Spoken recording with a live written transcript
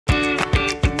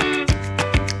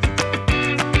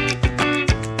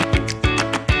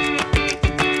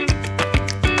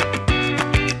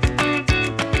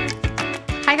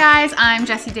guys, I'm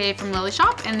Jessie Jane from Lily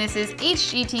Shop, and this is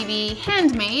HGTV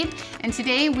Handmade, and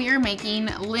today we are making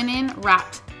linen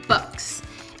wrapped books.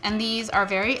 And these are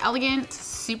very elegant,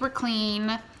 super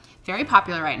clean, very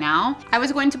popular right now. I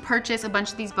was going to purchase a bunch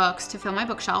of these books to fill my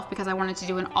bookshelf because I wanted to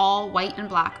do an all white and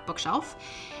black bookshelf.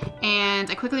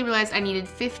 And I quickly realized I needed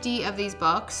 50 of these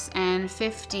books, and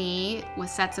 50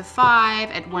 with sets of 5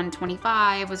 at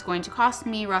 $125 was going to cost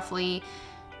me roughly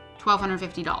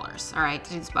 $1,250, all right,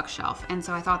 to do this bookshelf. And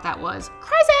so I thought that was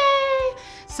crazy.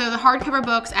 So the hardcover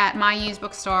books at my used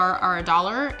bookstore are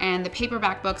 $1, and the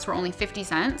paperback books were only 50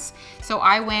 cents. So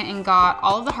I went and got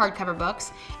all of the hardcover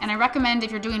books, and I recommend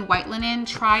if you're doing white linen,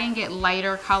 try and get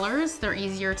lighter colors. They're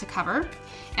easier to cover.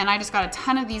 And I just got a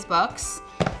ton of these books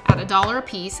at $1 a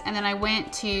piece, and then I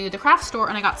went to the craft store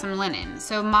and I got some linen.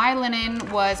 So my linen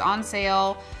was on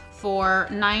sale for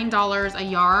 $9 a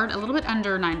yard, a little bit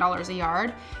under $9 a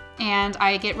yard. And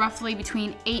I get roughly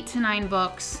between 8 to 9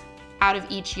 books out of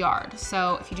each yard.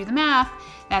 So if you do the math,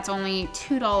 that's only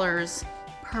 $2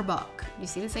 per book. You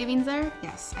see the savings there?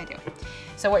 Yes, I do.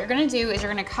 So what you're gonna do is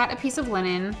you're gonna cut a piece of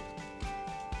linen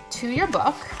to your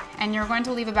book, and you're going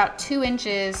to leave about 2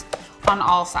 inches on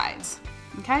all sides,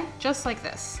 okay? Just like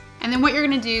this. And then what you're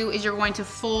gonna do is you're going to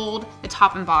fold the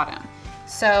top and bottom.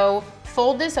 So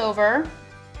fold this over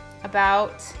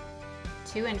about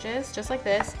 2 inches, just like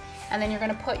this. And then you're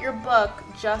gonna put your book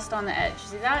just on the edge.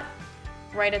 See that?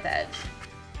 Right at the edge.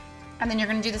 And then you're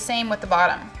gonna do the same with the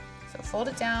bottom. So fold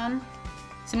it down.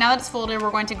 So now that it's folded,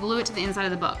 we're going to glue it to the inside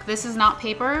of the book. This is not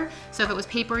paper, so if it was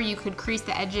paper, you could crease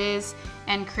the edges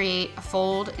and create a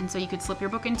fold, and so you could slip your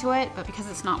book into it, but because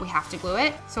it's not, we have to glue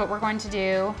it. So what we're going to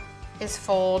do is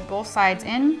fold both sides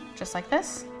in, just like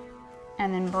this,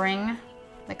 and then bring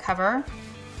the cover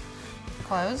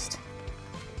closed,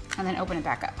 and then open it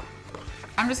back up.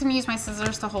 I'm just gonna use my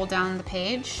scissors to hold down the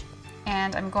page,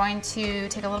 and I'm going to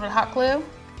take a little bit of hot glue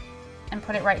and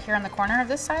put it right here on the corner of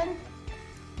this side,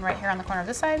 and right here on the corner of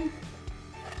this side,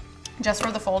 just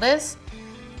where the fold is.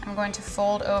 I'm going to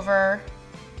fold over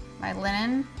my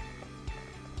linen,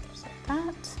 just like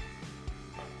that,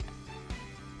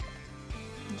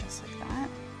 and just like that.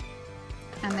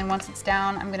 And then once it's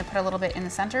down, I'm gonna put a little bit in the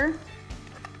center.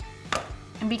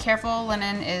 And be careful,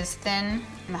 linen is thin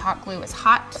and the hot glue is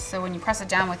hot, so when you press it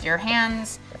down with your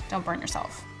hands, don't burn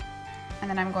yourself. And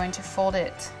then I'm going to fold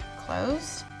it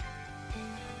closed,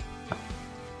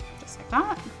 just like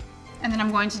that. And then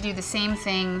I'm going to do the same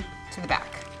thing to the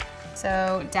back.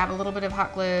 So dab a little bit of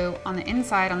hot glue on the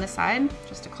inside, on this side,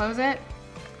 just to close it.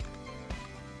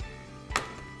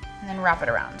 And then wrap it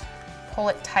around. Pull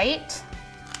it tight.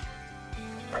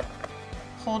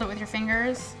 Hold it with your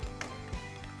fingers.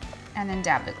 And then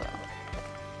dab the glue.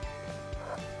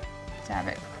 Dab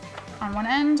it on one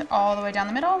end, all the way down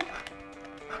the middle.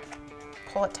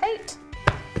 Pull it tight,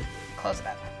 close it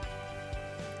up.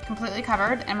 Completely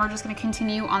covered, and we're just gonna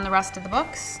continue on the rest of the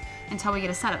books until we get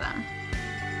a set of them.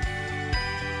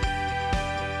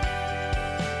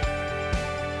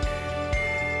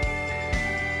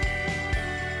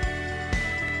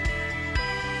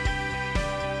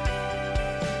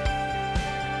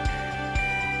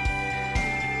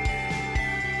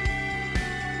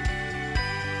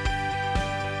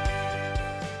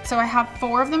 So I have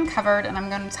 4 of them covered, and I'm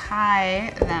going to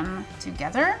tie them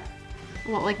together.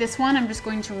 Well, like this one, I'm just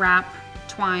going to wrap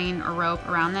twine or rope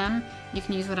around them. You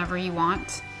can use whatever you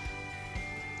want.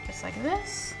 Just like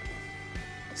this.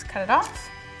 Just cut it off.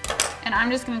 And I'm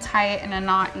just going to tie it in a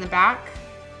knot in the back,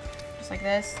 just like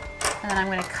this. And then I'm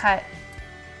going to cut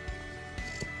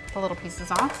the little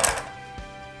pieces off.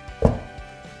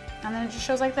 And then it just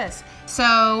shows like this.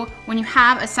 So when you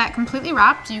have a set completely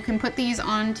wrapped, you can put these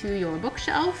onto your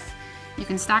bookshelf. You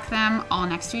can stack them all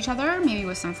next to each other, maybe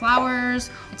with some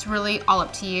flowers. It's really all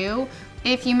up to you.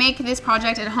 If you make this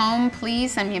project at home,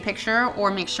 please send me a picture or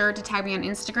make sure to tag me on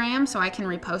Instagram so I can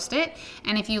repost it.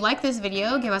 And if you like this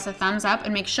video, give us a thumbs up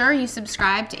and make sure you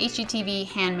subscribe to HGTV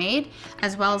Handmade,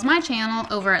 as well as my channel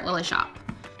over at Lily Shop.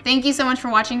 Thank you so much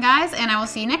for watching, guys, and I will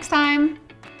see you next time.